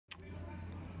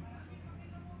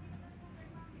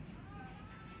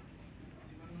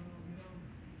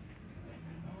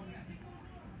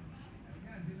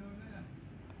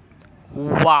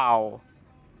Wow.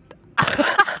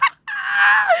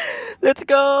 Let's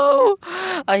go.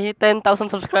 I hit 10,000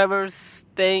 subscribers.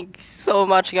 Thanks so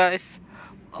much, guys.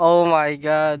 Oh my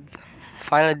god.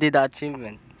 Finally did the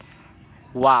achievement.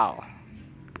 Wow.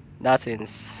 That's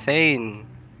insane.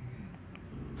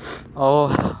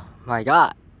 Oh my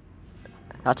god.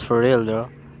 That's for real, bro.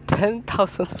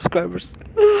 10,000 subscribers.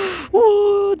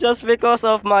 Woo, just because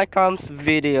of my comms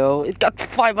video, it got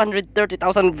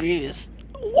 530,000 views.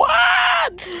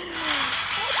 What?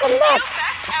 That's a lot.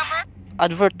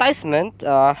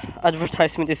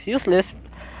 Advertisement is useless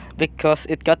because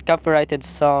it got copyrighted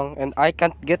song and I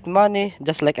can't get money.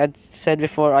 Just like I said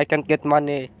before, I can't get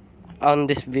money on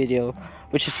this video,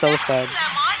 which is so sad.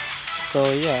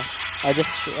 So yeah, I just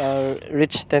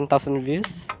reached 10,000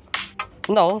 views.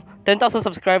 No, 10,000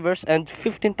 subscribers and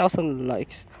 15,000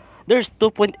 likes. There's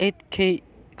 2.8k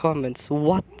comments.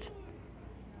 What?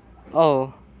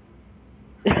 Oh.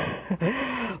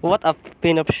 What a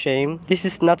pin of shame. This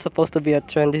is not supposed to be a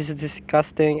trend. This is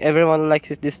disgusting. Everyone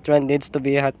likes it. This trend needs to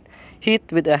be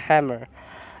hit with a hammer.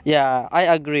 Yeah, I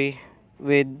agree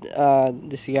with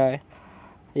this guy.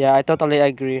 Yeah, I totally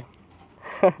agree.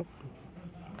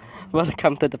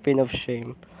 Welcome to the pin of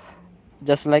shame.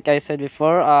 Just like I said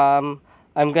before, I'm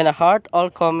gonna heart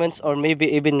all comments or maybe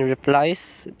even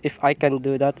replies if I can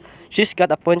do that. She's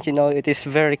got a point, it is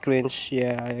very cringe.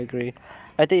 Yeah, I agree.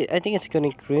 I think it's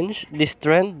gonna cringe. This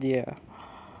trend, yeah.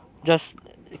 Just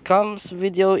comes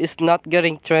video is not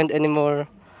getting trend anymore.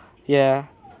 Yeah.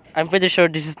 I'm pretty sure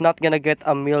this is not gonna get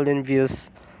a million views.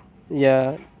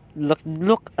 Yeah.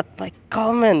 Look at my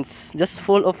comments. Just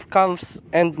full of cams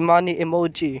and money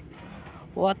emoji.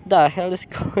 What the hell is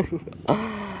going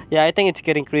on? Yeah, I think it's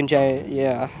getting cringe.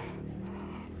 Yeah.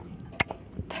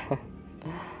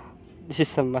 This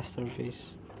is a masterpiece.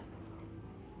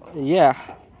 Yeah.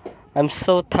 I'm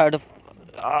so tired of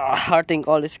hearting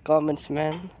all these comments,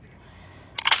 man.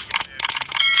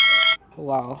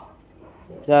 Wow.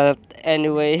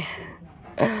 Anyway,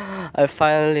 I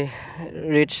finally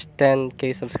reached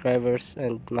 10k subscribers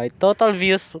and my total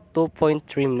views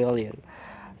 2.3 million.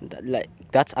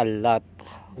 That's a lot.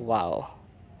 Wow.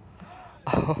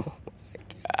 Oh my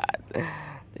god.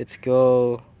 Let's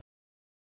go.